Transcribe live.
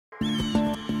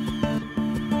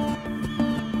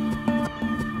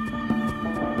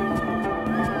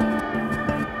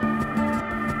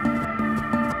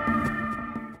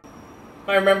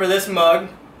I remember this mug.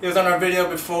 It was on our video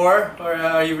before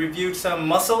where he reviewed some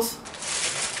mussels.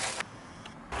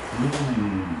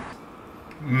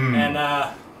 And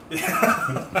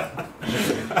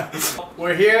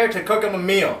we're here to cook him a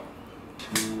meal.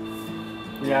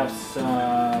 We have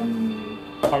some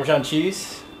Parmesan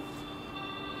cheese,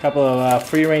 a couple of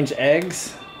free-range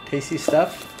eggs, tasty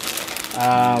stuff.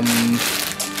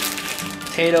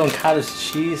 Potato and cottage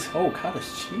cheese. Oh, cottage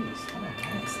cheese. Oh,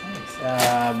 nice.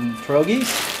 Pierogies,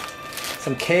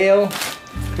 some kale,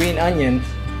 green onion,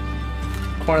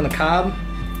 corn on the cob,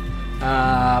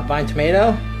 vine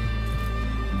tomato,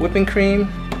 whipping cream,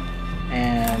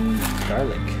 and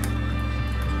garlic.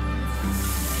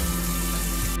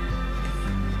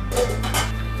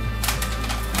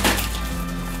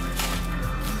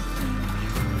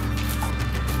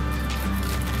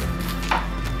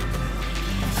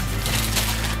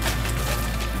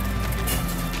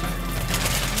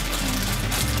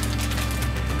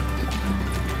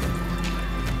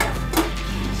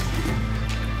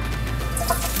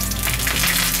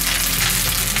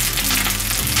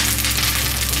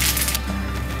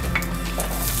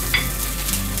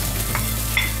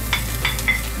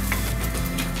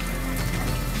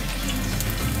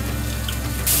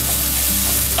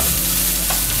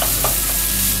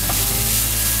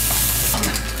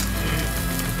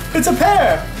 It's a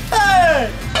pear!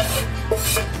 Hey!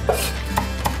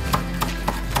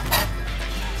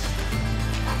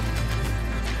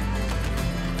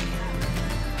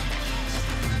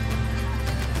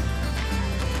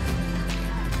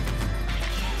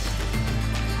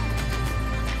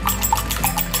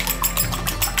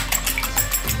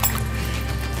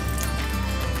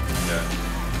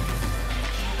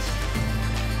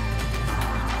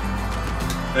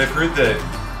 I've heard that.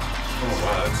 Oh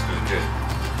wow, that's really good.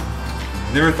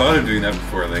 Never thought of doing that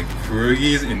before, like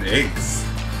pierogies and eggs.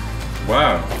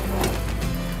 Wow.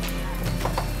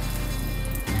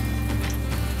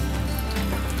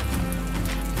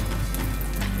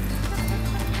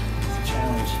 It's a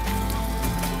challenge.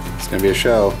 It's gonna be a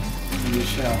show. It's gonna be a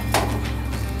show.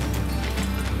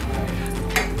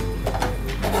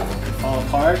 Could fall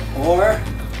apart, or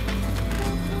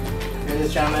here it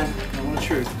is, gentlemen. Moment of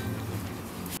truth.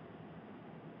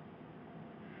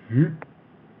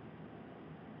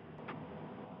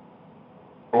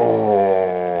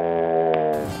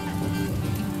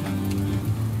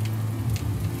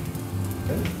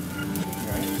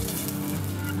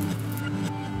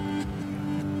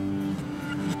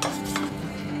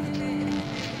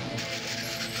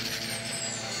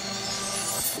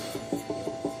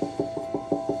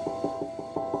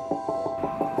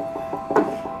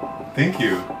 Thank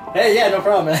you. Hey, yeah, no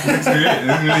problem, man. It's great.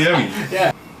 It's really yummy.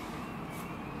 Yeah.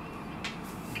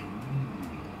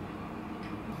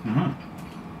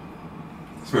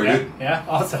 It's very good. Yeah,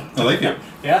 awesome. I like it.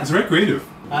 Yeah. It's very creative.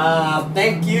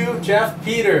 Thank you, Geoff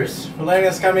Peters, for letting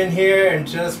us come in here and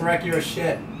just wreck your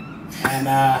shit.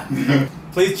 And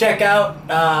please check out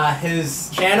his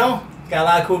channel. He's got a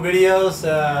lot of cool videos,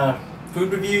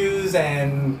 food reviews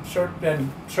and short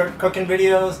cooking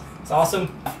videos. It's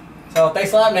awesome. So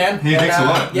thanks a lot, man. Hey, thanks a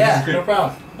lot. Yeah, no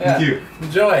problem. Yeah. Thank you.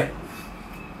 Enjoy.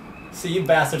 See you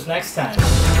bastards next time.